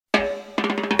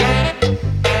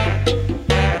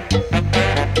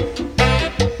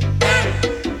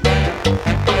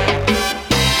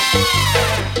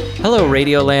Hello,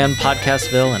 Radioland,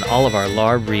 Podcastville, and all of our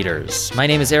LARB readers. My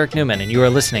name is Eric Newman, and you are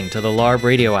listening to the LARB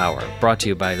Radio Hour, brought to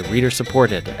you by the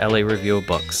reader-supported LA Review of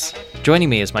Books. Joining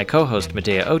me is my co-host,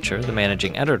 Medaya Ocher, the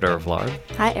managing editor of LARB.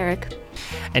 Hi, Eric.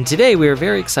 And today we are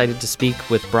very excited to speak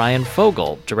with Bryan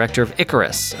Fogel, director of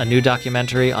Icarus, a new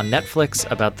documentary on Netflix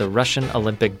about the Russian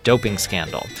Olympic doping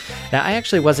scandal. Now, I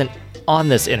actually wasn't on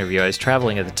this interview. I was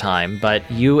traveling at the time, but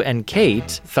you and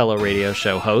Kate, fellow radio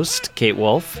show host, Kate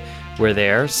Wolf, were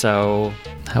there. So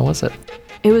how was it?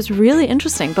 It was really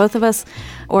interesting. Both of us,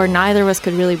 or neither of us,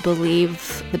 could really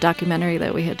believe the documentary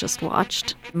that we had just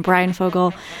watched. Bryan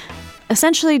Fogel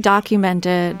essentially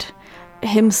documented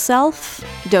himself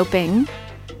doping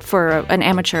for an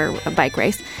amateur bike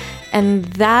race. And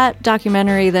that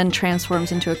documentary then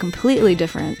transforms into a completely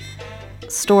different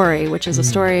story, which is a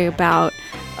story about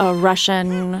a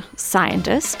Russian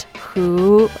scientist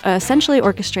who essentially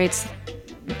orchestrates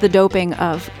the doping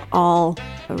of all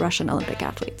Russian Olympic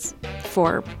athletes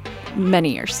for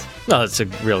many years. Well, it's a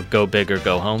real go big or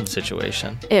go home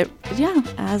situation.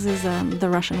 As is the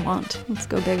Russian want. Let's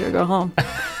go big or go home.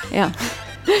 Yeah.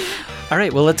 All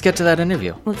right, well, let's get to that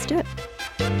interview. Let's do it.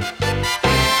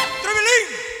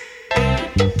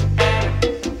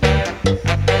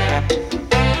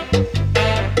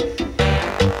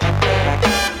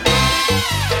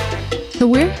 So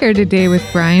we're here today with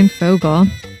Bryan Fogel.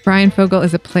 Bryan Fogel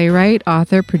is a playwright,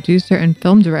 author, producer, and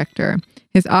film director.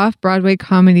 His off-Broadway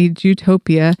comedy,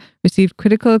 Jutopia, received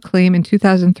critical acclaim in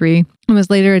 2003 and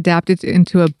was later adapted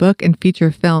into a book and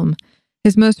feature film.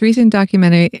 His most recent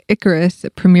documentary, Icarus,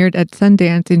 premiered at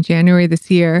Sundance in January this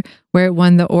year, where it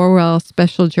won the Orwell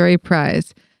Special Jury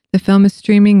Prize. The film is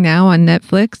streaming now on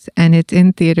Netflix, and it's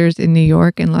in theaters in New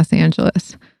York and Los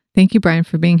Angeles. Thank you, Bryan,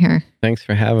 for being here. Thanks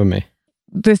for having me.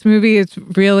 This movie is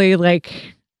really,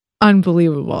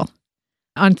 unbelievable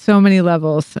on so many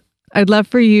levels. I'd love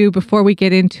for you, before we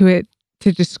get into it,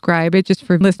 to describe it, just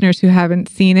for listeners who haven't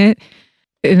seen it,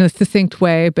 in a succinct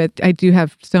way, but I do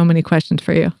have so many questions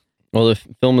for you. Well, the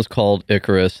film is called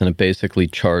Icarus, and it basically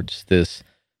charts this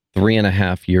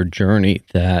 3.5-year journey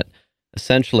that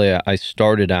essentially I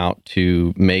started out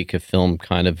to make a film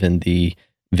kind of in the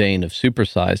vein of Super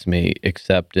Size Me,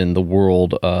 except in the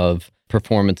world of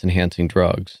performance-enhancing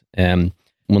drugs. And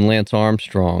when Lance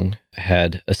Armstrong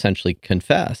had essentially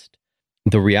confessed,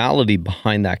 the reality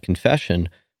behind that confession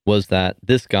was that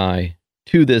this guy,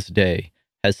 to this day,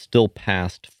 has still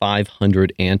passed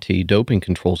 500 anti-doping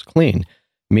controls clean,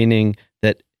 meaning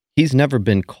that he's never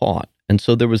been caught. And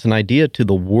so there was an idea to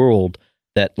the world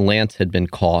that Lance had been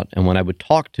caught. And when I would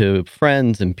talk to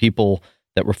friends and people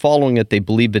that were following it, they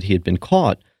believed that he had been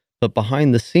caught. But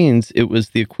behind the scenes, it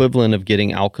was the equivalent of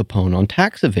getting Al Capone on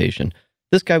tax evasion.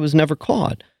 This guy was never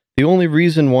caught. The only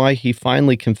reason why he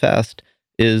finally confessed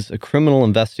is a criminal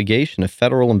investigation, a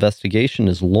federal investigation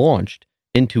is launched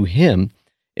into him,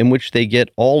 in which they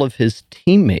get all of his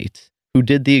teammates who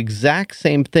did the exact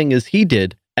same thing as he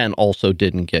did and also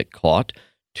didn't get caught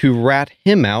to rat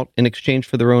him out in exchange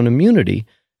for their own immunity.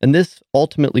 And this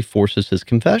ultimately forces his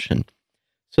confession.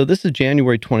 So this is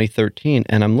January 2013,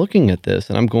 and I'm looking at this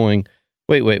and I'm going,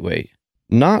 wait.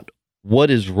 Not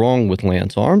what is wrong with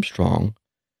Lance Armstrong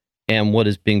and what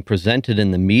is being presented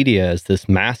in the media as this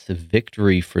massive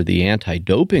victory for the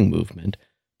anti-doping movement,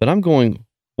 but I'm going,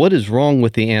 what is wrong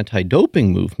with the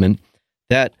anti-doping movement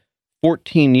that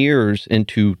 14 years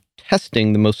into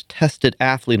testing the most tested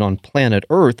athlete on planet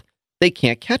Earth, they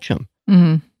can't catch him?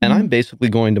 Mm-hmm. And I'm basically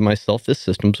going to myself, this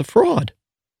system's a fraud.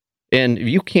 And if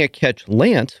you can't catch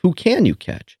Lance, who can you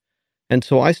catch? And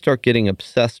so I start getting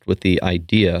obsessed with the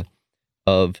idea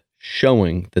of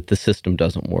showing that the system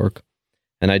doesn't work.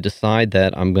 And I decide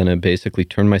that I'm going to basically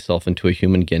turn myself into a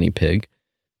human guinea pig,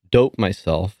 dope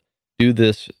myself, do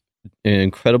this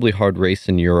incredibly hard race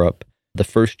in Europe, the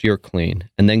first year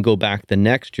clean, and then go back the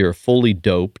next year fully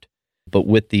doped, but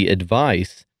with the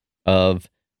advice of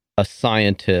a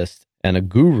scientist and a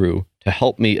guru to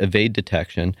help me evade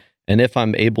detection. And if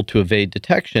I'm able to evade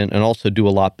detection and also do a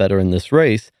lot better in this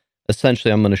race,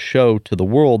 essentially I'm going to show to the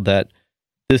world that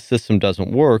this system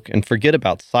doesn't work. And forget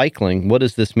about cycling. What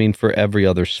does this mean for every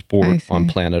other sport on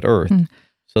planet Earth?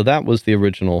 So that was the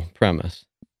original premise.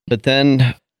 But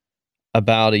then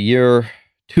about 2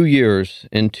 years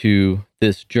into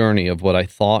this journey of what I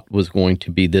thought was going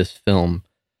to be this film,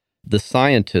 the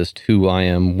scientist who I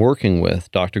am working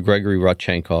with, Dr. Grigory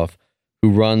Rodchenkov,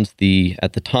 who at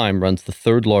the time runs the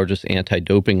third largest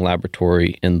anti-doping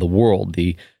laboratory in the world,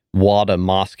 the WADA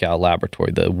Moscow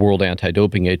laboratory, the World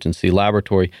Anti-Doping Agency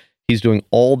laboratory. He's doing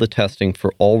all the testing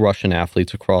for all Russian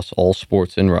athletes across all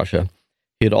sports in Russia.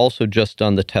 He had also just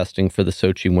done the testing for the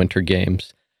Sochi Winter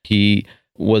Games. He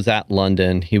was at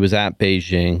London, he was at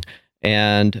Beijing,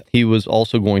 and he was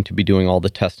also going to be doing all the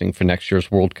testing for next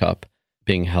year's World Cup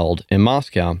being held in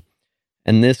Moscow.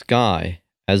 And this guy,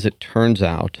 as it turns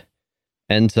out,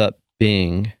 ends up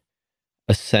being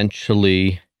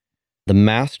essentially the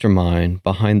mastermind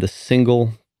behind the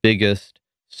single biggest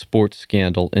sports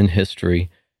scandal in history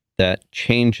that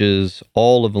changes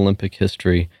all of Olympic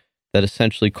history, that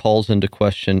essentially calls into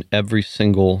question every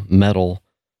single medal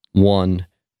won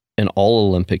in all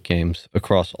Olympic Games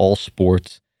across all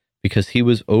sports, because he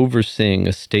was overseeing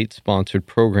a state-sponsored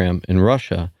program in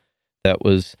Russia that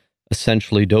was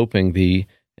essentially doping the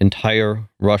entire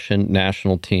Russian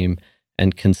national team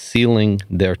and concealing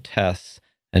their tests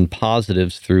and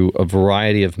positives through a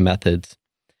variety of methods.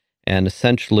 And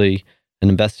essentially, an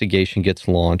investigation gets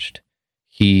launched.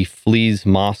 He flees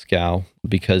Moscow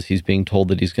because he's being told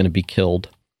that he's going to be killed.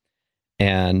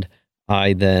 And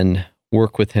I then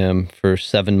work with him for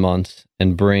 7 months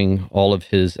and bring all of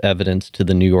his evidence to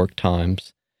the New York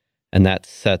Times. And that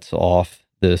sets off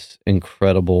this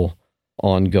incredible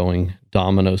ongoing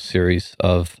domino series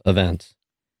of events.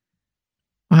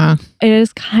 Wow. It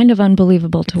is kind of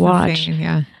unbelievable to watch, Insane,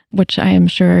 yeah. which I am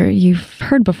sure you've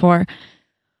heard before.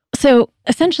 So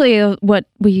essentially what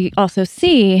we also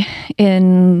see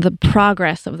in the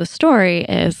progress of the story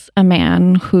is a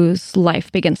man whose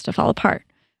life begins to fall apart,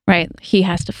 right? He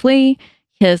has to flee.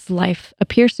 His life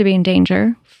appears to be in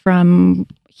danger from,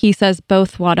 he says,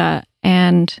 both WADA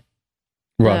and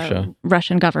the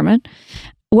Russian government.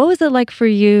 What was it like for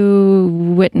you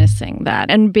witnessing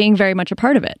that and being very much a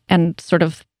part of it and sort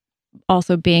of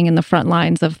also being in the front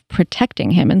lines of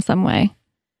protecting him in some way?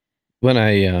 When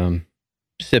I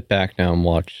sit back now and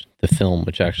watch the film,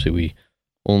 which actually we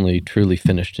only truly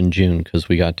finished in June because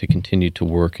we got to continue to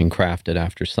work and craft it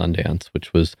after Sundance,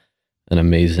 which was an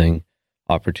amazing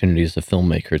opportunity as a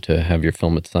filmmaker to have your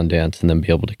film at Sundance and then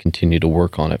be able to continue to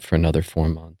work on it for another 4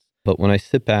 months. But when I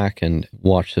sit back and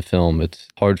watch the film, it's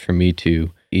hard for me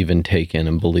to even take in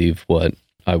and believe what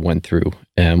I went through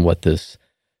and what this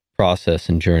process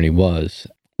and journey was.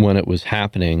 When it was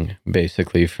happening,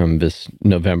 basically from this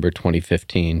November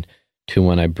 2015 to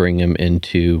when I bring him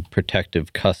into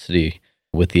protective custody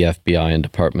with the FBI and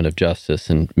Department of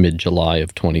Justice in mid-July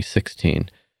of 2016,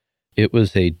 it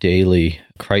was a daily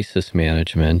crisis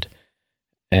management,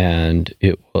 and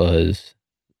it was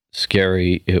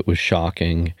scary, it was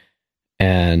shocking,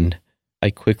 and I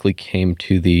quickly came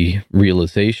to the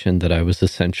realization that I was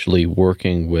essentially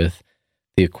working with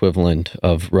the equivalent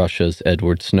of Russia's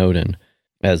Edward Snowden.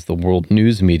 As the world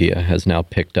news media has now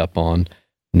picked up on,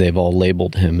 they've all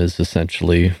labeled him as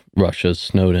essentially Russia's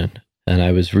Snowden. And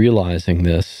I was realizing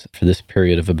this for this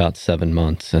period of about 7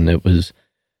 months, and it was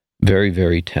very,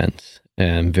 very tense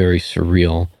and very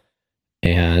surreal.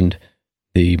 And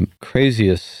the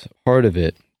craziest part of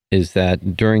it is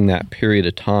that during that period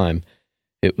of time,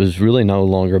 it was really no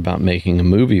longer about making a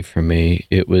movie for me.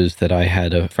 It was that I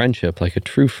had a friendship, like a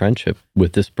true friendship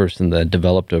with this person that had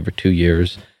developed over 2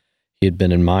 years. He had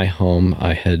been in my home.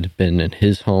 I had been in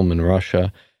his home in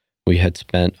Russia. We had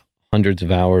spent hundreds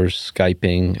of hours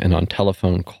Skyping and on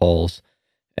telephone calls.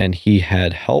 And he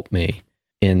had helped me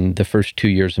in the first 2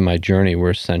 years of my journey,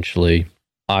 where essentially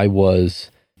I was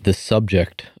the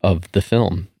subject of the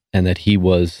film and that he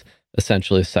was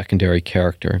essentially a secondary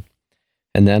character.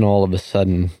 And then all of a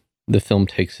sudden, the film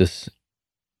takes this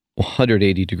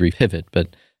 180-degree pivot,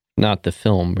 but not the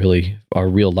film, really. Our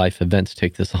real life events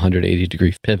take this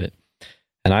 180-degree pivot.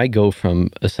 And I go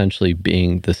from essentially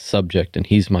being the subject and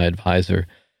he's my advisor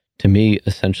to me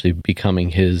essentially becoming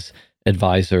his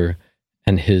advisor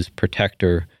and his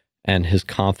protector and his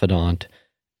confidant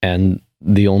and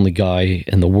the only guy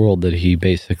in the world that he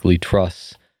basically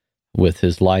trusts with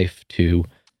his life to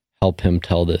help him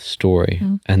tell this story.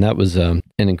 Mm-hmm. And that was an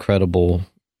incredible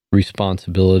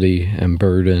responsibility and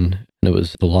burden, and it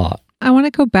was a lot. I want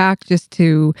to go back just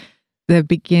to the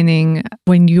beginning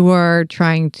when you were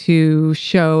trying to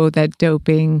show that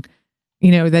doping,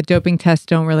 that doping tests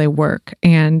don't really work.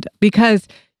 And because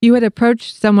you had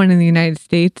approached someone in the United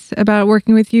States about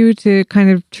working with you to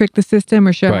kind of trick the system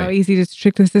or show how easy it is to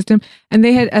trick the system, and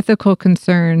they had ethical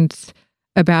concerns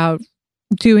about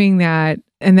doing that.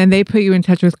 And then they put you in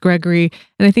touch with Grigory.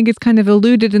 And I think it's kind of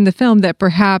alluded in the film that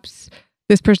perhaps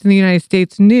this person in the United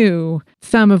States knew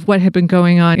some of what had been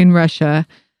going on in Russia.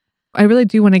 I really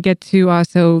do want to get to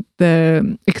also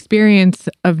the experience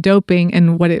of doping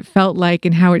and what it felt like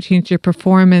and how it changed your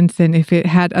performance and if it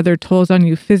had other tolls on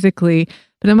you physically.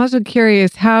 But I'm also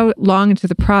curious, how long into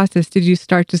the process did you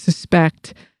start to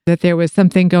suspect that there was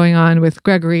something going on with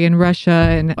Grigory in Russia,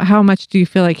 and how much do you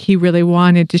feel like he really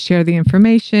wanted to share the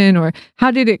information, or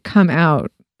how did it come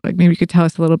out Like maybe you could tell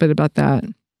us a little bit about that.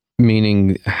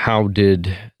 Meaning, how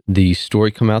did the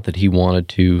story come out that he wanted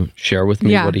to share with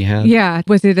me what he had? Yeah.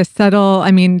 Was it a subtle,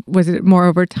 was it more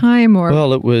over time or?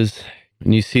 Well, it was,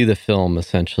 when you see the film,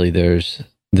 essentially, there's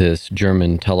this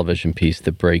German television piece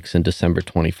that breaks in December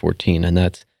 2014, and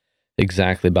that's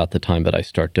exactly about the time that I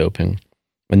start doping.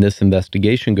 And this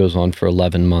investigation goes on for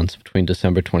 11 months between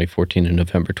December 2014 and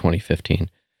November 2015.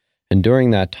 And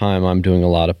during that time, I'm doing a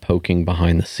lot of poking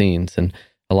behind the scenes. And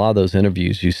a lot of those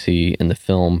interviews you see in the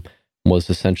film was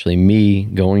essentially me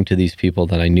going to these people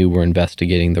that I knew were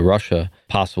investigating the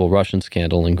possible Russian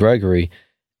scandal in Grigory.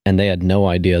 And they had no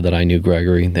idea that I knew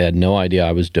Grigory. They had no idea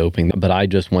I was doping. But I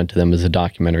just went to them as a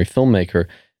documentary filmmaker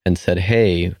and said,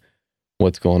 hey,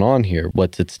 what's going on here?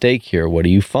 What's at stake here? What are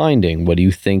you finding? What do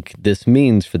you think this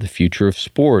means for the future of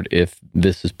sport if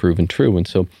this is proven true? And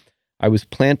so I was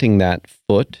planting that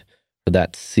foot, or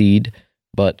that seed,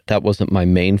 but that wasn't my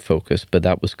main focus. But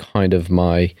that was kind of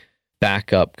my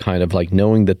backup, kind of like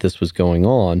knowing that this was going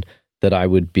on, that I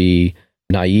would be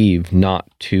naive not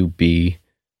to be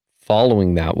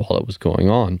following that while it was going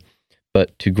on.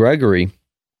 But to Grigory,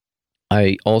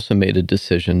 I also made a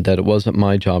decision that it wasn't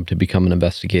my job to become an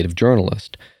investigative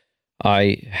journalist.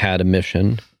 I had a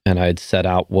mission, and I had set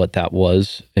out what that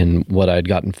was and what I'd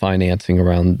gotten financing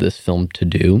around this film to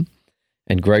do.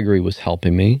 And Grigory was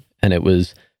helping me, and it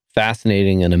was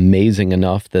fascinating and amazing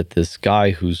enough that this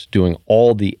guy who's doing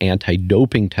all the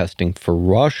anti-doping testing for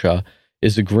Russia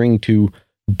is agreeing to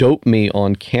dope me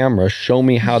on camera, show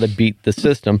me how to beat the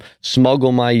system,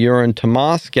 smuggle my urine to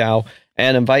Moscow,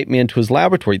 and invite me into his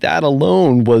laboratory. That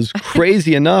alone was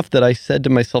crazy enough that I said to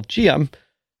myself, gee, I'm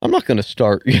not going to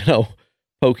start,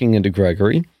 poking into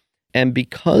Grigory. And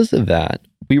because of that,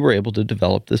 we were able to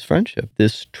develop this friendship,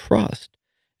 this trust.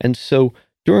 And so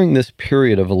during this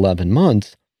period of 11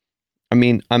 months,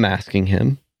 I'm asking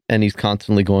him, and he's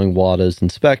constantly going, WADA's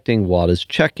inspecting, WADA's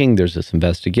checking, there's this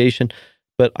investigation.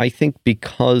 But I think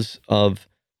because of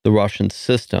the Russian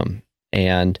system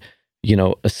and,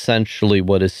 essentially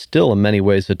what is still in many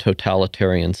ways a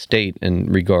totalitarian state in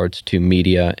regards to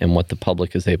media and what the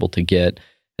public is able to get,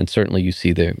 and certainly you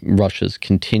see Russia's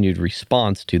continued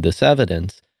response to this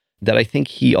evidence, that I think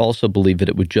he also believed that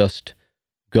it would just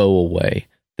go away,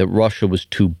 that Russia was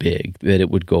too big, that it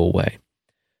would go away.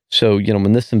 So,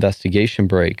 when this investigation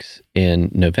breaks in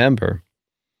November,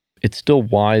 it's still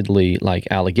widely like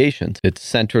allegations. It's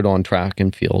centered on track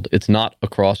and field. It's not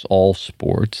across all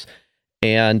sports.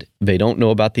 And they don't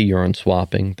know about the urine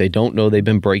swapping. They don't know they've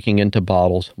been breaking into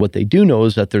bottles. What they do know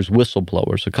is that there's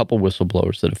whistleblowers, a couple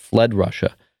whistleblowers that have fled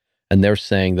Russia. And they're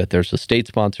saying that there's a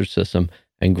state-sponsored system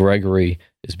and Grigory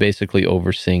is basically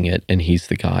overseeing it and he's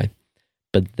the guy.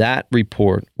 But that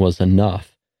report was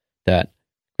enough that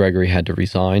Grigory had to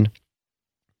resign.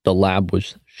 The lab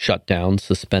was shut down,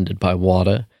 suspended by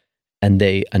WADA. And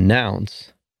they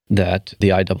announce that the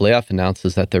IAAF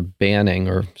announces that they're banning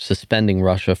or suspending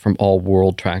Russia from all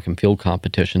world track and field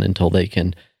competition until they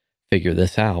can figure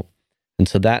this out. And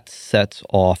so that sets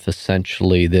off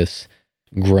essentially this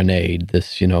grenade,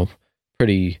 this,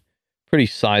 pretty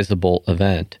sizable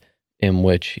event in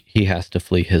which he has to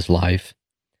flee his life.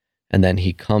 And then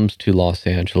he comes to Los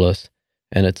Angeles,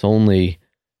 and it's only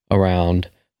around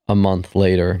a month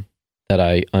later that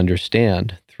I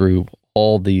understand through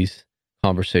all these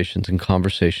conversations,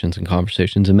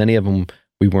 and many of them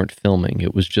we weren't filming.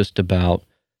 It was just about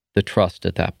the trust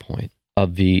at that point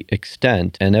of the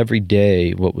extent. And every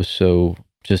day, what was so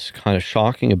just kind of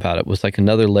shocking about it was like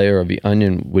another layer of the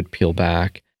onion would peel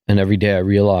back. And every day I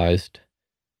realized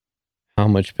how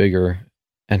much bigger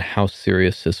and how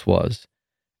serious this was.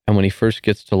 And when he first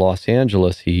gets to Los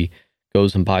Angeles, he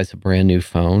goes and buys a brand new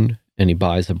phone and he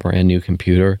buys a brand new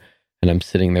computer. And I'm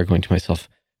sitting there going to myself,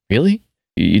 really?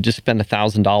 You just spent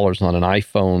 $1,000 on an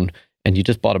iPhone and you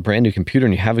just bought a brand new computer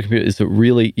and you have a computer. Is it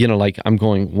really, I'm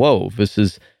going, whoa, this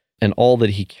is, and all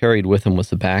that he carried with him was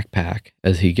the backpack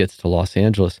as he gets to Los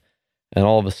Angeles. And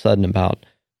all of a sudden, about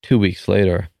 2 weeks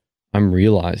later, I'm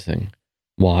realizing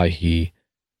why he,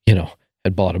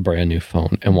 had bought a brand new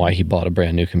phone and why he bought a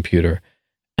brand new computer.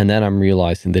 And then I'm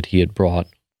realizing that he had brought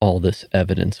all this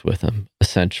evidence with him,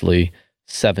 essentially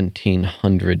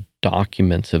 1,700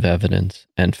 documents of evidence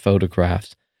and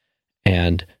photographs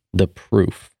and the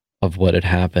proof of what had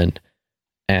happened.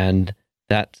 And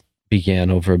that began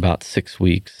over about 6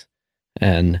 weeks.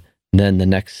 And then the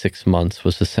next 6 months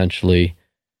was essentially,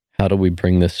 how do we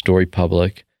bring this story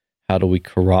public? How do we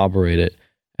corroborate it?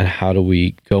 And how do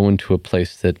we go into a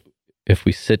place that if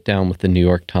we sit down with the New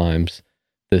York Times,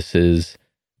 this is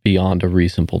beyond a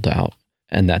reasonable doubt,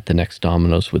 and that the next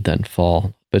dominoes would then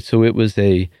fall. But so it was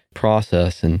a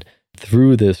process, and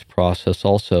Through this process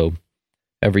also,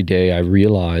 every day I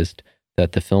realized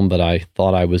that the film that I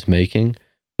thought I was making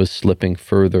was slipping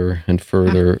further and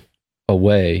further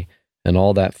away, and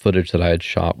all that footage that I had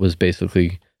shot was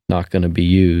basically not going to be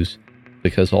used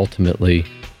because ultimately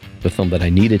the film that I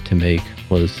needed to make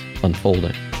was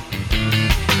unfolding.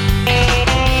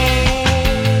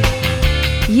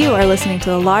 You are listening to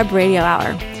the LARB Radio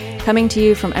Hour, coming to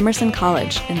you from Emerson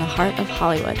College in the heart of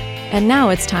Hollywood. And now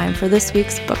it's time for this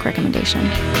week's book recommendation.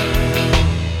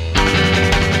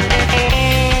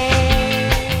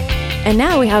 And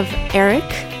now we have Eric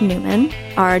Newman,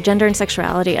 our gender and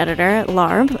sexuality editor at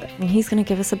LARB, and he's going to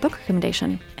give us a book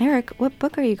recommendation. Eric, what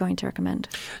book are you going to recommend?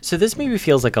 So this maybe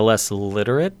feels like a less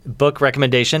literate book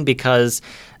recommendation because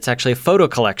it's actually a photo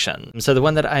collection. So the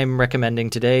one that I'm recommending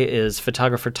today is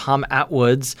photographer Tom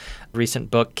Atwood's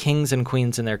recent book, Kings and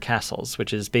Queens in Their Castles,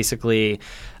 which is basically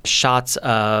shots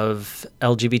of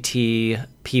LGBT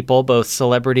people, both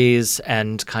celebrities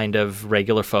and kind of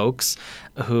regular folks,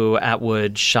 who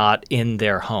Atwood shot in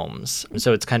their homes.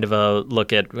 So it's kind of a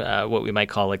look at what we might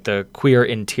call like the queer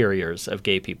interiors of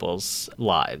gay people's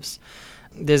lives.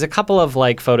 There's a couple of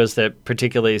like photos that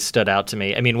particularly stood out to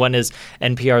me. I mean, one is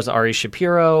NPR's Ari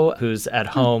Shapiro, who's at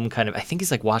home kind of, I think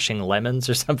he's like washing lemons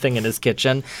or something in his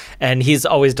kitchen. And he's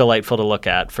always delightful to look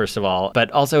at, first of all.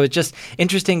 But also it's just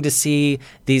interesting to see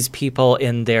these people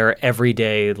in their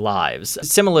everyday lives.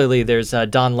 Similarly, there's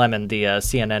Don Lemon, the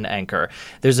CNN anchor.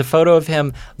 There's a photo of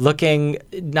him looking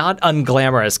not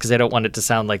unglamorous, because I don't want it to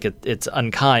sound like it's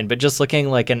unkind, but just looking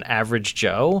like an average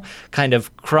Joe, kind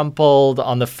of crumpled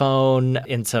on the phone,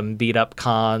 in some beat-up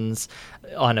cons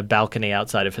on a balcony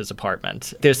outside of his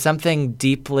apartment. There's something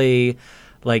deeply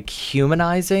like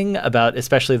humanizing about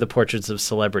especially the portraits of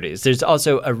celebrities. There's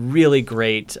also a really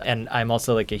great, and I'm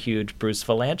also like a huge Bruce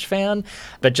Vilanch fan,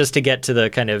 but just to get to the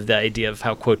kind of the idea of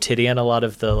how quotidian a lot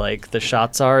of the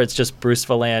shots are, it's just Bruce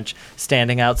Vilanch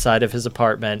standing outside of his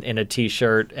apartment in a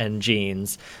t-shirt and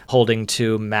jeans, holding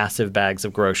two massive bags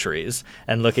of groceries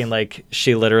and looking like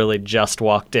she literally just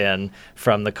walked in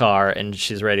from the car and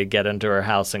she's ready to get into her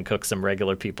house and cook some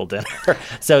regular people dinner.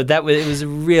 So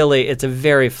it's a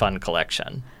very fun collection.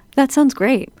 That sounds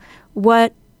great.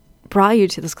 What brought you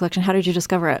to this collection? How did you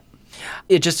discover it?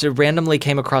 It just randomly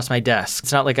came across my desk.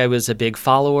 It's not like I was a big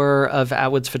follower of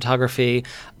Atwood's photography,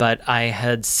 but I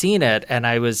had seen it and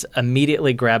I was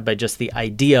immediately grabbed by just the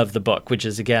idea of the book, which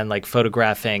is, again, like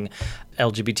photographing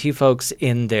LGBT folks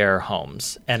in their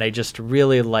homes. And I just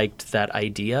really liked that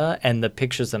idea, and the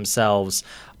pictures themselves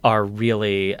are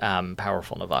really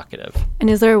powerful and evocative. And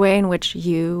is there a way in which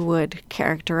you would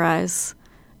characterize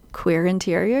queer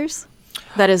interiors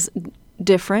that is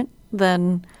different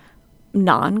than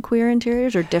non-queer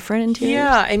interiors or different interiors?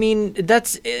 Yeah, I mean,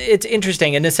 it's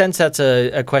interesting. In a sense, that's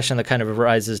a question that kind of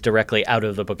arises directly out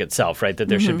of the book itself, right? That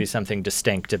there should be something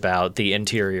distinct about the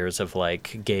interiors of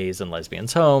like gays and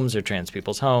lesbians' homes or trans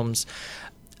people's homes.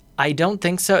 I don't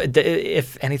think so.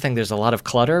 If anything, there's a lot of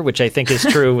clutter, which I think is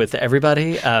true with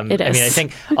everybody. It is. I mean, I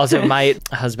think also my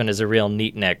husband is a real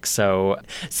neatnik, so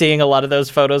seeing a lot of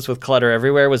those photos with clutter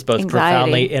everywhere was both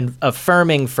profoundly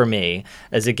affirming for me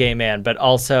as a gay man, but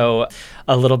also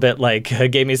a little bit like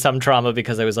gave me some trauma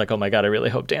because I was like, oh my God, I really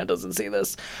hope Dan doesn't see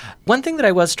this. One thing that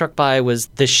I was struck by was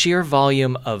the sheer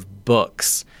volume of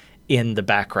books in the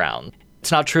background.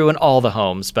 It's not true in all the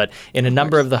homes, but in a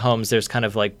number of the homes, there's kind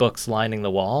of like books lining the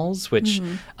walls, which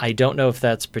I don't know if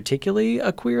that's particularly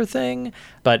a queer thing,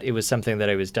 but it was something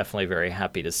that I was definitely very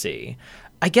happy to see.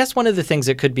 I guess one of the things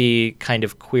that could be kind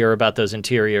of queer about those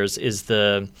interiors is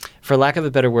for lack of a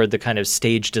better word, the kind of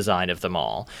stage design of them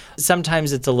all.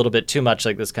 Sometimes it's a little bit too much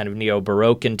like this kind of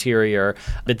neo-Baroque interior,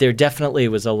 but there definitely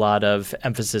was a lot of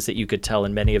emphasis that you could tell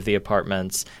in many of the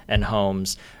apartments and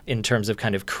homes in terms of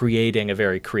kind of creating a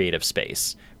very creative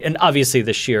space. And obviously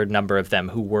the sheer number of them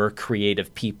who were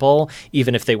creative people,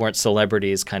 even if they weren't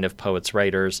celebrities, kind of poets,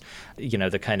 writers,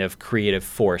 the kind of creative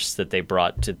force that they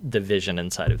brought to the vision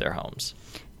inside of their homes.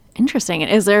 Interesting.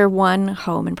 Is there one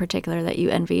home in particular that you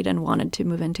envied and wanted to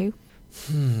move into?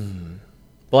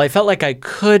 Well, I felt like I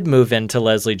could move into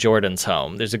Leslie Jordan's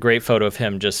home. There's a great photo of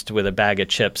him just with a bag of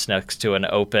chips next to an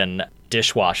open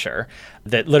dishwasher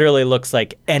that literally looks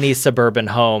like any suburban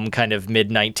home, kind of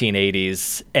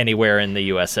mid-1980s, anywhere in the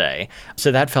USA.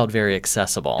 So that felt very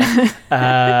accessible.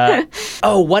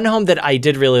 One home that I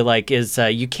did really like is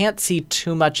you can't see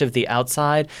too much of the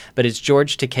outside, but it's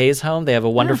George Takei's home. They have a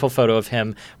wonderful photo of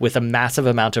him with a massive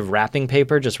amount of wrapping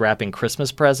paper, just wrapping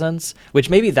Christmas presents, which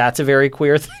maybe that's a very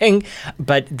queer thing.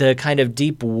 But the kind of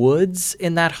deep woods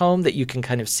in that home that you can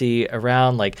kind of see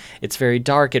around, like it's very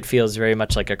dark. It feels very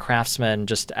much like a craftsman,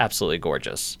 just absolutely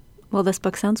gorgeous. Well, this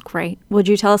book sounds great. Would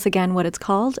you tell us again what it's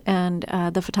called and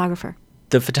the photographer?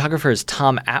 The photographer is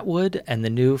Tom Atwood, and the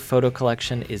new photo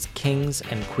collection is Kings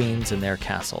and Queens in Their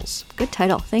Castles. Good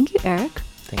title. Thank you, Eric.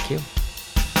 Thank you.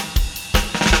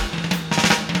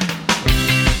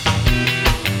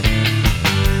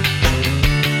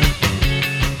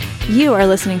 You are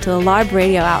listening to the LARB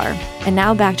Radio Hour. And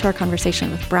now back to our conversation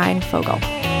with Bryan Fogel.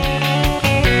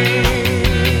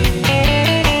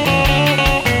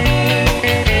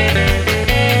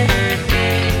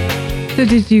 So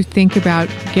did you think about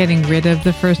getting rid of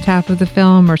the first half of the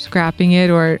film or scrapping it?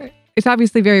 Or it's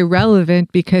obviously very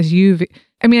relevant because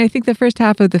I think the first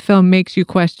half of the film makes you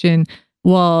question,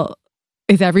 well,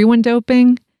 is everyone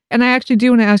doping? And I actually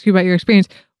do want to ask you about your experience.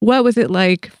 What was it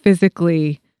like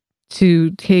physically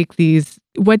to take these?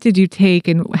 What did you take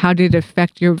and how did it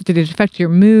affect your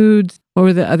moods? What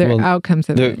were the other outcomes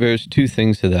of it? There's two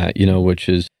things to that, which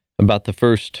is about the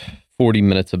first 40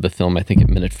 minutes of the film. I think at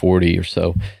minute 40 or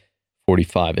so,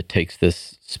 45, it takes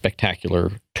this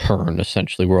spectacular turn,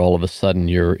 essentially, where all of a sudden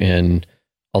you're in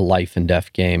a life and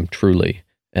death game, truly,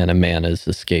 and a man is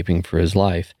escaping for his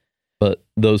life. But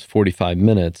those 45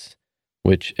 minutes,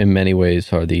 which in many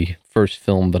ways are the first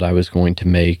film that I was going to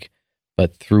make,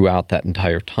 but throughout that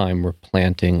entire time, we're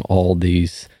planting all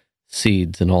these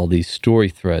seeds and all these story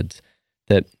threads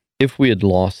that if we had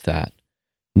lost that,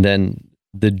 then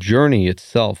the journey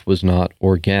itself was not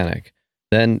organic.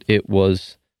 Then it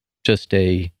was just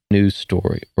a news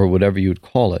story or whatever you would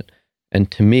call it.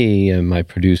 And to me and my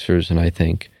producers, and I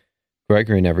think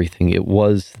Grigory and everything, it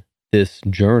was this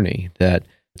journey that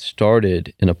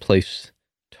started in a place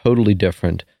totally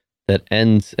different, that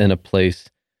ends in a place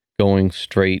going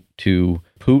straight to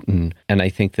Putin. And I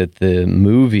think that the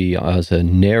movie as a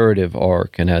narrative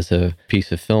arc and as a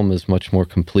piece of film is much more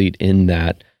complete in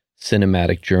that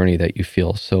cinematic journey that you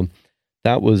feel. So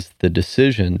that was the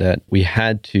decision, that we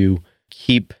had to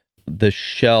keep the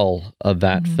shell of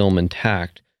that film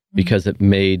intact because it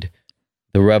made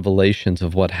the revelations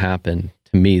of what happened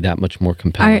to me that much more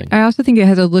compelling. I also think it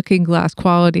has a looking glass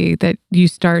quality that you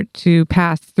start to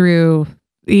pass through,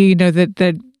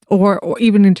 or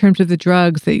even in terms of the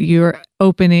drugs, that you're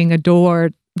opening the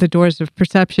doors of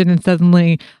perception, and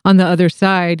suddenly on the other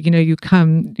side, you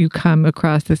come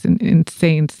across this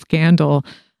insane scandal.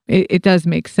 It does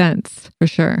make sense for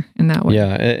sure in that way.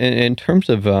 Yeah, in terms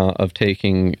of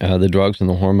taking the drugs and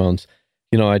the hormones,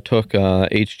 I took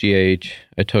HGH,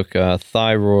 I took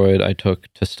thyroid, I took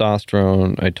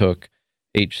testosterone, I took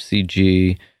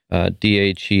HCG,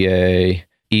 DHEA,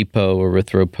 EPO,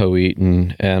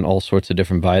 erythropoietin, and all sorts of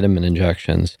different vitamin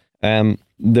injections.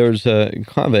 There's a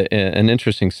kind of an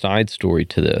interesting side story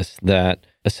to this, that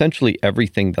essentially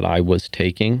everything that I was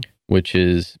taking, which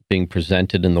is being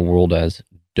presented in the world as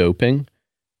doping,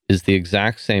 is the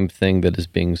exact same thing that is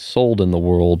being sold in the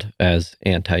world as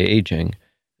anti-aging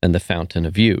and the fountain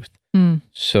of youth.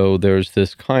 So there's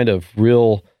this kind of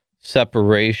real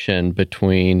separation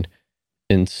between,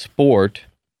 in sport,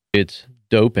 it's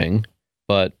doping,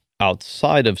 but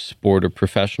outside of sport or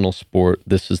professional sport,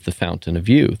 this is the fountain of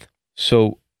youth.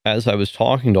 So as I was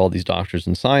talking to all these doctors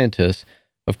and scientists,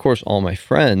 of course, all my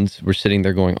friends were sitting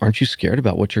there going, aren't you scared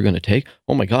about what you're going to take?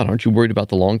 Oh my God, aren't you worried about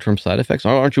the long-term side effects?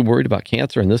 Aren't you worried about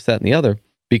cancer and this, that, and the other?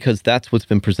 Because that's what's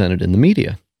been presented in the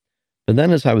media. But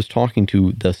then as I was talking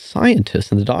to the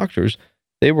scientists and the doctors,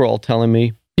 they were all telling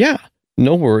me, yeah,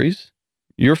 no worries.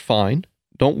 You're fine.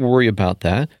 Don't worry about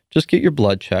that. Just get your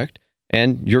blood checked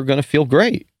and you're going to feel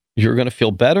great. You're going to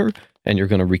feel better and you're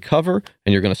going to recover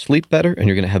and you're going to sleep better and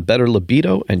you're going to have better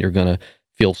libido and you're going to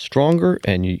feel stronger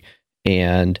and you're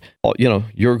going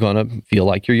to feel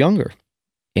like you're younger.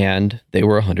 And they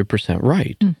were 100%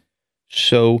 right.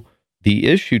 So the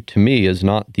issue to me is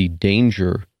not the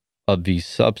danger of these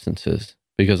substances,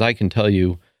 because I can tell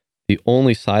you the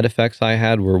only side effects I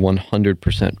had were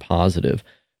 100% positive.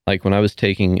 Like when I was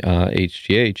taking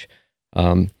HGH,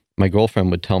 my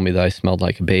girlfriend would tell me that I smelled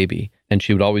like a baby, and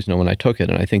she would always know when I took it.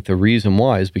 And I think the reason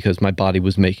why is because my body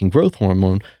was making growth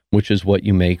hormone, which is what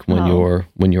you make when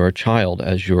you're a child,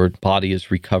 as your body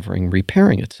is recovering,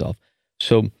 repairing itself.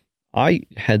 So I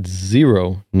had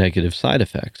zero negative side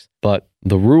effects, but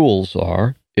the rules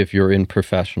are, if you're in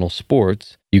professional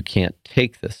sports, you can't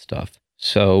take this stuff.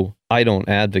 So I don't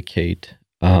advocate,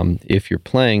 if you're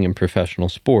playing in professional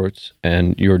sports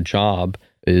and your job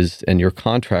is, and your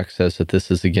contract says that this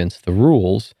is against the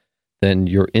rules, then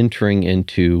you're entering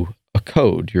into a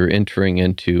code. You're entering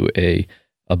into a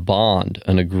bond,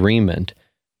 an agreement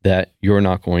that you're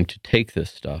not going to take this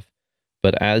stuff.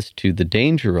 But as to the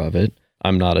danger of it,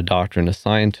 I'm not a doctor and a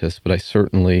scientist, but I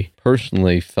certainly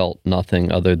personally felt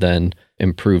nothing other than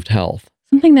improved health.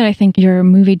 Something that I think your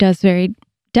movie does very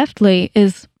deftly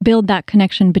is build that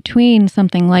connection between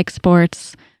something like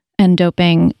sports and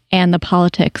doping and the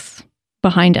politics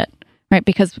behind it, right?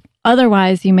 Because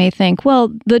otherwise you may think,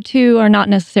 well, the two are not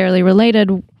necessarily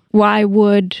related. Why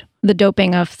would the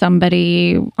doping of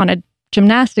somebody on a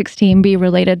gymnastics team be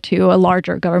related to a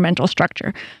larger governmental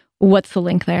structure? What's the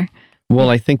link there? Well,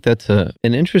 I think that's an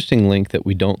interesting link that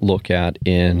we don't look at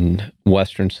in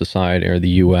Western society or the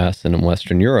U.S. and in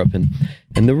Western Europe. And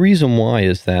the reason why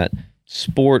is that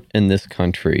sport in this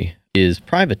country is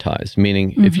privatized,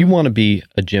 meaning if you want to be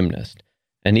a gymnast,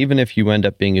 and even if you end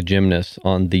up being a gymnast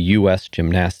on the U.S.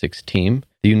 gymnastics team,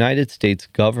 the United States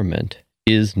government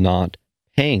is not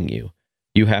paying you.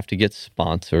 You have to get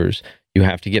sponsors, you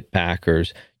have to get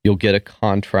backers, you'll get a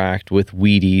contract with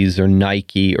Wheaties or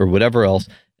Nike or whatever else.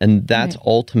 And that's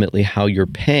ultimately how you're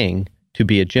paying to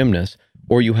be a gymnast,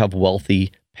 or you have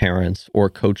wealthy parents, or a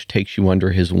coach takes you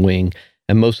under his wing.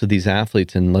 And most of these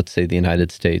athletes in, let's say, the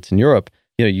United States and Europe,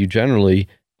 you generally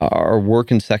are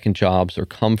working second jobs or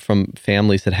come from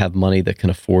families that have money that can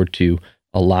afford to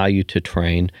allow you to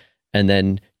train. And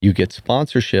then you get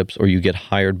sponsorships or you get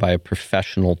hired by a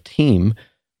professional team,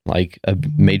 like a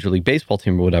Major League Baseball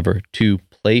team or whatever, to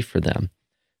play for them.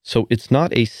 So it's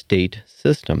not a state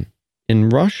system. In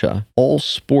Russia, all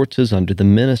sports is under the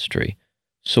ministry.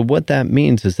 So what that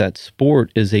means is that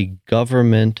sport is a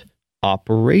government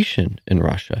operation in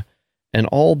Russia. And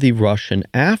all the Russian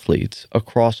athletes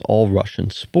across all Russian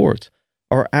sports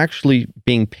are actually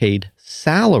being paid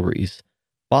salaries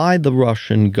by the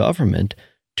Russian government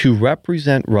to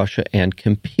represent Russia and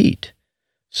compete.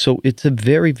 So it's a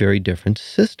very, very different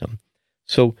system.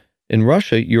 So in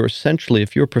Russia, you're essentially,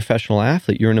 if you're a professional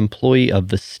athlete, you're an employee of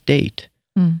the state.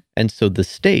 And so the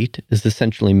state is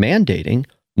essentially mandating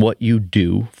what you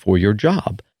do for your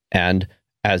job. And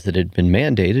as it had been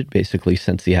mandated, basically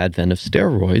since the advent of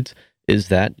steroids, is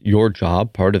that your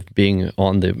job, part of being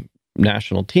on the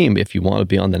national team, if you want to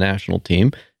be on the national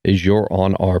team, is you're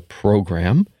on our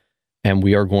program, and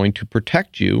we are going to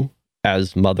protect you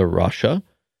as Mother Russia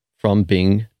from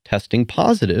being testing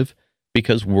positive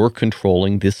because we're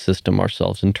controlling this system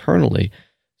ourselves internally.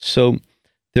 So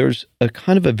there's a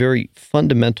kind of a very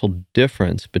fundamental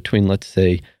difference between, let's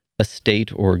say, a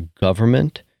state or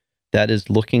government that is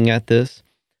looking at this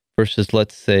versus,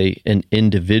 let's say, an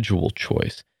individual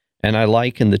choice. And I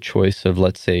liken the choice of,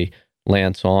 let's say,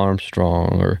 Lance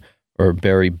Armstrong or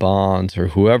Barry Bonds or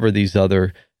whoever these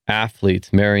other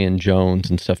athletes, Marion Jones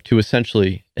and stuff, to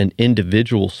essentially an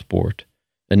individual sport,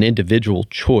 an individual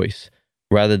choice,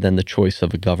 rather than the choice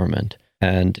of a government.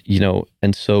 And,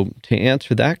 and so to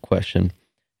answer that question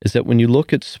is that when you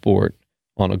look at sport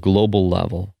on a global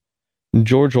level,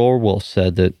 George Orwell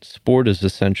said that sport is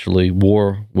essentially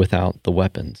war without the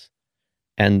weapons.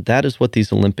 And that is what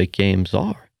these Olympic Games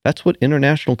are. That's what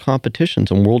international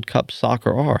competitions and World Cup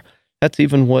soccer are. That's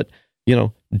even what,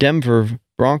 Denver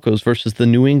Broncos versus the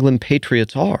New England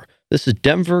Patriots are. This is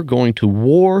Denver going to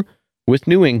war with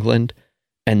New England,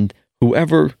 and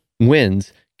whoever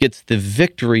wins gets the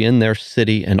victory in their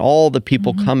city, and all the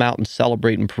people come out and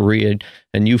celebrate and parade,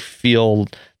 and you feel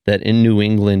that in New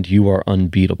England you are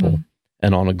unbeatable.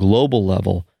 And on a global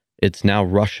level, it's now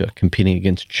Russia competing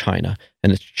against China,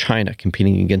 and it's China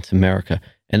competing against America,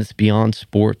 and it's beyond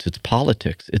sports, it's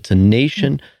politics. It's a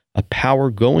nation, a power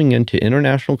going into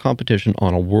international competition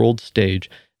on a world stage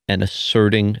and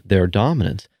asserting their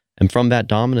dominance. And from that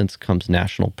dominance comes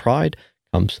national pride,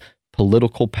 comes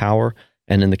political power.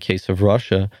 And in the case of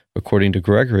Russia, according to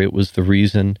Grigory, it was the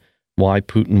reason why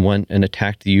Putin went and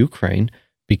attacked the Ukraine,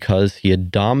 because he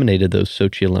had dominated those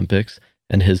Sochi Olympics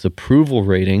and his approval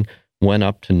rating went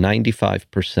up to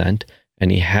 95%,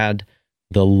 and he had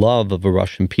the love of the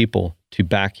Russian people to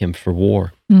back him for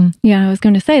war. Yeah, I was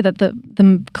going to say that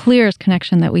the clearest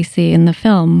connection that we see in the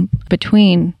film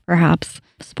between perhaps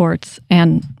sports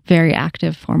and very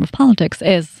active form of politics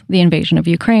is the invasion of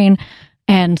Ukraine,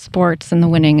 and sports and the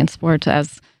winning in sports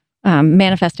as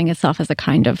manifesting itself as a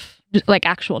kind of like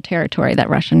actual territory that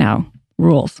Russia now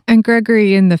rules. And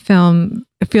Grigory in the film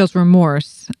feels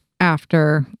remorse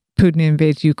after Putin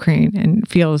invades Ukraine and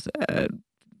feels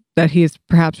that he is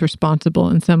perhaps responsible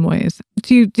in some ways.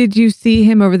 Did you see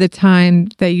him over the time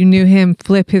that you knew him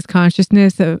flip his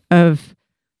consciousness of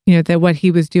that what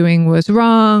he was doing was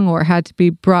wrong or had to be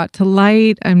brought to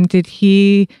light? Did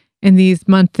he, in these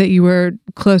months that you were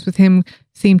close with him,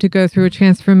 seem to go through a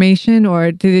transformation,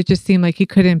 or did it just seem like he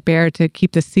couldn't bear to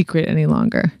keep the secret any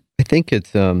longer? I think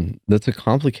it's that's a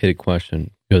complicated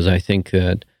question, because I think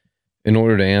that in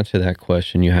order to answer that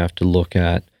question, you have to look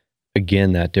at,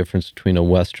 again, that difference between a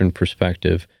Western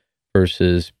perspective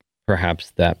versus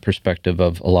perhaps that perspective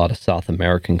of a lot of South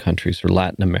American countries or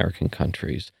Latin American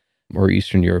countries or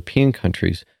Eastern European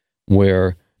countries,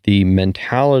 where the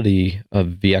mentality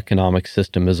of the economic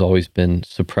system has always been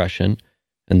suppression,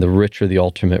 and the rich are the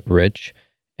ultimate rich,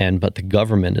 but the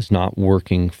government is not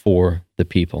working for the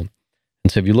people.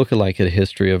 And so if you look at a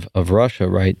history of Russia,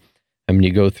 right? I mean,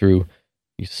 you go through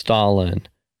Stalin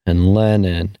and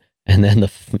Lenin, and then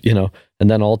and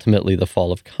then ultimately the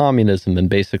fall of communism, and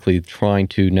basically trying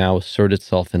to now assert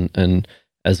itself and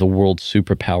as a world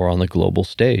superpower on the global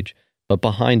stage. But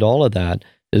behind all of that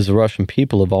is the Russian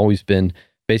people have always been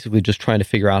basically just trying to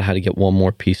figure out how to get one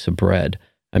more piece of bread.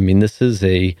 I mean, this is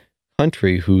a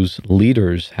country whose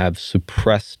leaders have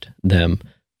suppressed them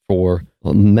for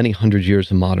many hundred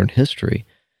years of modern history.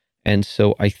 And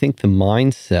so I think the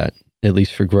mindset, at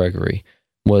least for Grigory,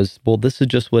 was, well, this is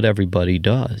just what everybody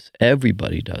does.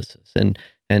 Everybody does this.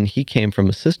 And he came from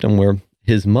a system where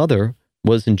his mother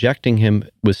was injecting him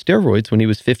with steroids when he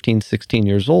was 15, 16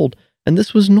 years old, and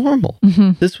this was normal.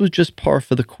 Mm-hmm. This was just par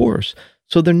for the course.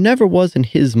 So there never was in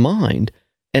his mind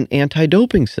an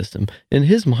anti-doping system. In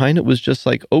his mind, it was just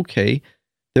like, okay,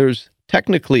 there's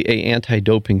technically a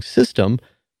anti-doping system,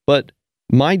 but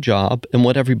my job and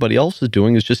what everybody else is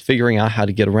doing is just figuring out how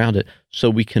to get around it so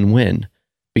we can win.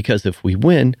 Because if we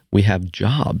win, we have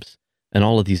jobs. And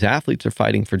all of these athletes are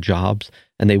fighting for jobs,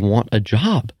 and they want a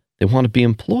job. They want to be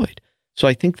employed. So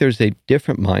I think there's a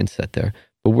different mindset there.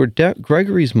 But where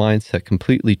Grigory's mindset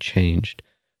completely changed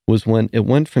was when it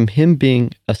went from him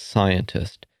being a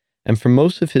scientist, and for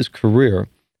most of his career,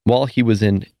 while he was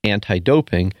in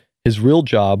anti-doping, his real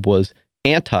job was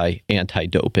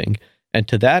anti-doping. And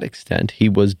to that extent, he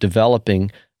was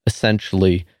developing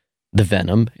essentially the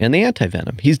venom and the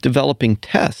anti-venom. He's developing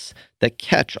tests that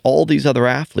catch all these other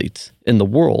athletes in the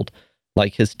world,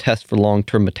 like his test for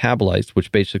long-term metabolites,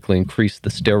 which basically increased the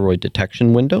steroid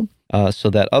detection window so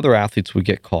that other athletes would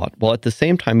get caught. Well, at the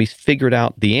same time, he's figured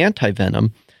out the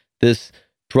anti-venom, this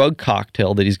drug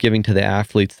cocktail that he's giving to the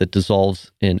athletes that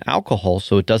dissolves in alcohol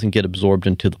so it doesn't get absorbed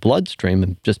into the bloodstream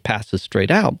and just passes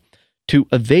straight out, to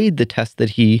evade the test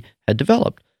that he had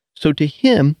developed. So to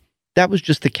him, that was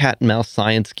just the cat and mouse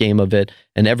science game of it,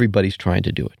 and everybody's trying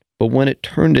to do it. But when it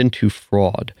turned into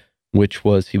fraud, which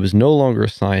was he was no longer a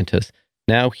scientist,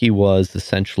 now he was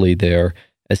essentially their,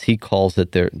 as he calls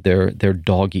it, their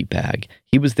doggy bag.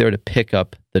 He was there to pick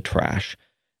up the trash.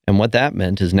 And what that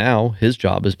meant is now his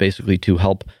job is basically to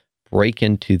help break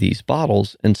into these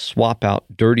bottles and swap out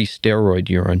dirty steroid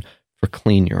urine for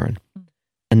clean urine.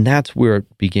 And that's where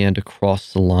it began to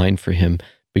cross the line for him,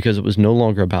 because it was no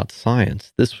longer about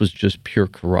science. This was just pure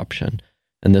corruption,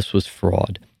 and this was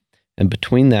fraud. And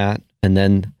between that and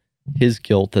then his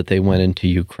guilt that they went into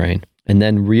Ukraine, and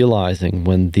then realizing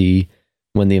when the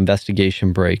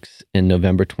investigation breaks in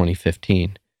November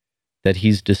 2015, that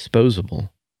he's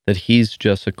disposable, that he's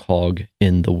just a cog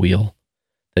in the wheel,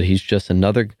 that he's just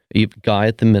another guy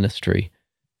at the ministry.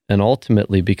 And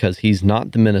ultimately, because he's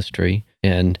not the ministry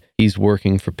and he's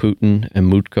working for Putin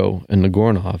and Mutko and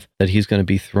Nagornov, that he's going to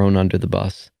be thrown under the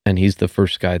bus, and he's the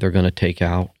first guy they're going to take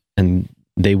out. And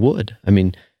they would. I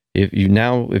mean,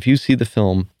 if you see the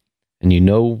film and you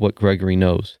know what Grigory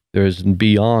knows, there is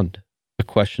beyond a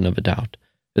question of a doubt.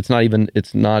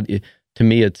 To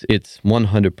me, it's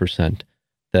 100%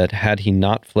 that had he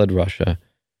not fled Russia,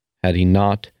 had he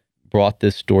not brought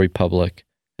this story public,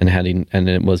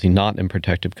 was he not in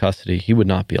protective custody, he would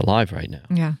not be alive right now.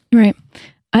 Yeah. Right.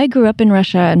 I grew up in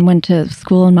Russia and went to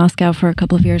school in Moscow for a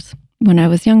couple of years when I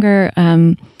was younger.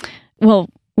 When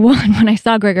I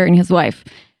saw Grigory and his wife,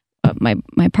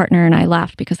 my partner and I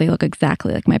laughed because they look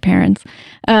exactly like my parents,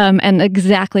 and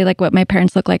exactly like what my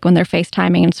parents look like when they're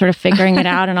FaceTiming and sort of figuring it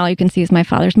out, and all you can see is my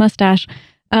father's mustache.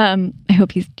 I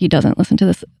hope he doesn't listen to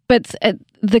this. But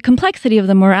the complexity of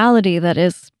the morality that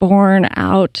is born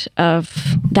out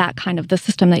of that kind of the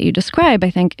system that you describe,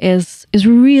 I think, is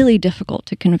really difficult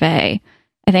to convey.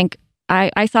 I think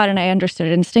I saw it and I understood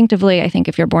it instinctively. I think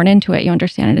if you're born into it, you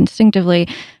understand it instinctively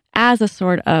as a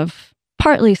sort of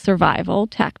partly survival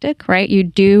tactic, right? You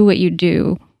do what you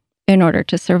do in order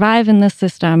to survive in this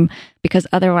system because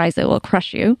otherwise it will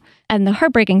crush you. And the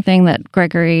heartbreaking thing that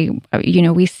Grigory,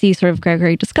 we see sort of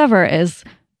Grigory discover is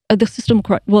the system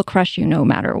will crush you no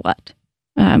matter what.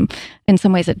 In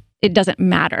some ways, it doesn't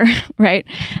matter, right?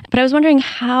 But I was wondering,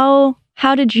 how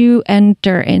did you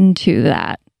enter into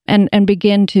that and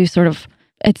begin to sort of,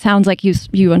 it sounds like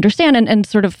you understand and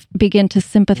sort of begin to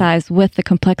sympathize with the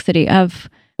complexity of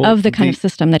the kind of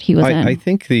system that he was in. I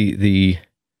think the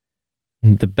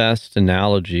best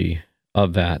analogy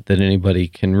of that anybody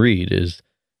can read is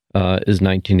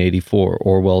 1984,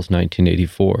 Orwell's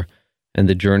 1984, and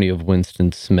the journey of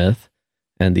Winston Smith,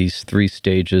 and these 3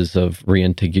 stages of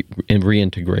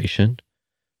reintegration,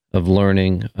 of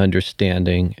learning,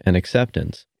 understanding, and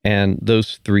acceptance. And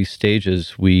those 3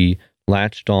 stages we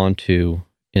latched onto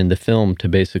in the film to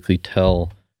basically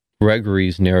tell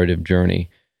Grigory's narrative journey,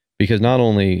 because not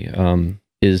only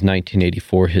is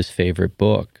 1984 his favorite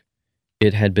book,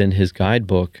 it had been his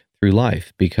guidebook through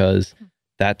life, because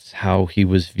that's how he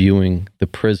was viewing the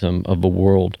prism of a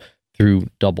world through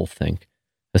doublethink,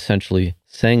 essentially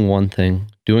saying one thing,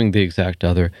 doing the exact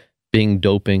other, being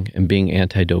doping and being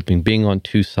anti-doping, being on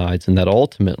 2 sides, and that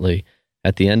ultimately,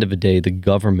 at the end of the day, the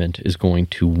government is going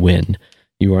to win.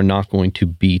 You are not going to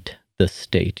beat the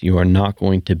state. You are not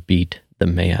going to beat the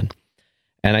man.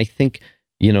 And I think,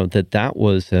 that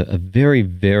was a very,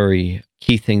 very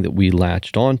key thing that we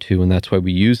latched onto, and that's why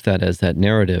we use that as that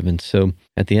narrative. And so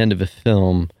at the end of a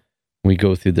film, we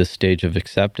go through this stage of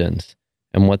acceptance.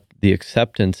 And what the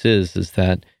acceptance is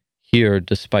that here,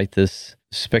 despite this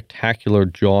spectacular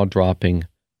jaw-dropping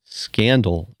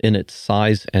scandal in its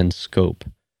size and scope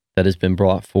that has been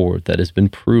brought forward, that has been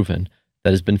proven, that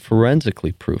has been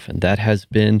forensically proven, that has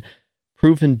been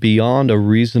proven beyond a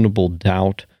reasonable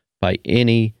doubt by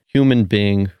any human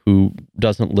being who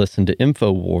doesn't listen to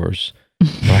InfoWars,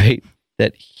 right?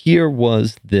 That here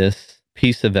was this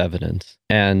piece of evidence,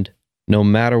 and no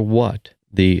matter what,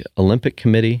 the Olympic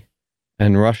Committee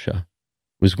and Russia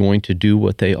was going to do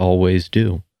what they always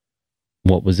do,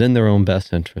 what was in their own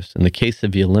best interest. In the case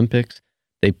of the Olympics,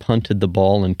 they punted the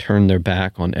ball and turned their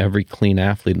back on every clean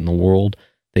athlete in the world.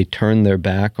 They turned their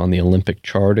back on the Olympic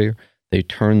Charter. They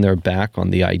turned their back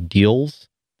on the ideals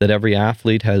that every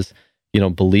athlete has,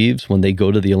 believes when they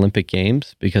go to the Olympic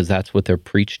Games, because that's what they're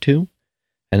preached to.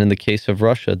 And in the case of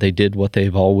Russia, they did what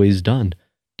they've always done: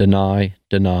 deny,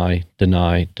 deny,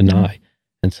 deny, deny.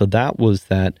 And so that was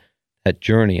that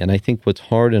journey. And I think what's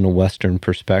hard in a Western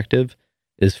perspective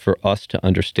is for us to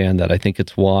understand that. I think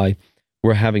it's why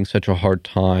we're having such a hard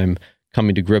time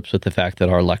coming to grips with the fact that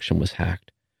our election was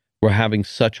hacked. We're having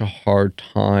such a hard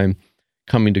time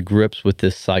coming to grips with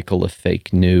this cycle of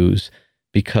fake news,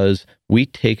 because we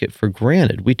take it for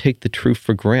granted. We take the truth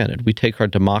for granted. We take our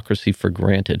democracy for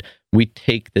granted. We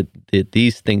take that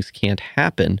these things can't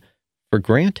happen for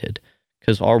granted,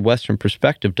 because our Western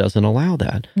perspective doesn't allow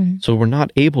that. Mm-hmm. So we're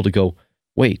not able to go,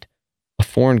 wait, a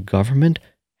foreign government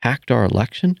hacked our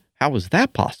election? How is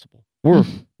that possible?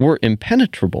 We're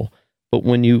impenetrable. But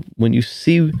when you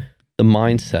see the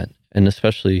mindset, and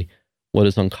especially what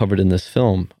is uncovered in this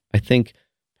film, I think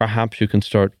perhaps you can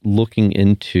start looking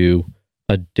into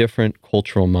a different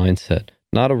cultural mindset,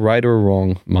 not a right or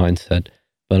wrong mindset,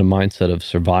 but a mindset of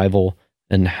survival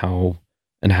and how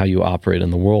you operate in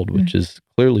the world, which is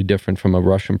clearly different from a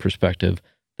Russian perspective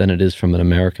than it is from an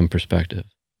American perspective.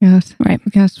 Yes, right.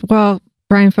 Yes. Well,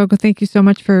 Bryan Fogel, thank you so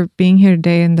much for being here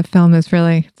today. And the film is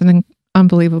it's an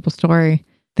unbelievable story.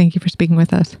 Thank you for speaking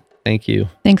with us. Thank you.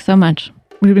 Thanks so much.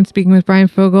 We've been speaking with Bryan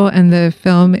Fogel, and the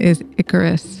film is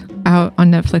Icarus, out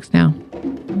on Netflix now.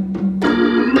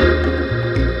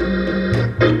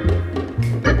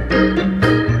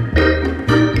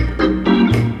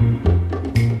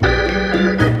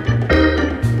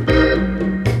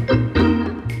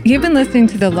 You've been listening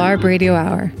to the LARB Radio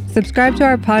Hour. Subscribe to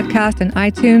our podcast on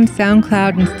iTunes,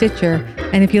 SoundCloud, and Stitcher.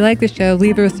 And if you like the show,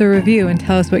 leave us a review and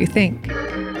tell us what you think.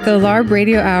 The LARB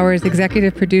Radio Hour's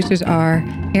executive producers are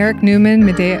Eric Newman,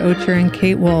 Medaya Ocher, and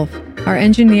Kate Wolf. Our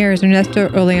engineer is Ernesto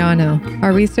Oleano.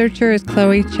 Our researcher is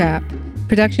Chloe Chapp.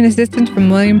 Production assistants from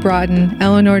William Broughton,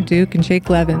 Eleanor Duke, and Jake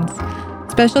Levins.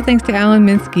 Special thanks to Alan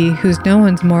Minsky, who's no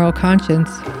one's moral conscience,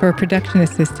 for production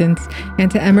assistance,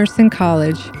 and to Emerson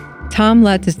College. Tom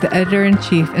Lutz is the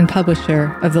editor-in-chief and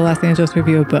publisher of the Los Angeles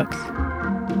Review of Books.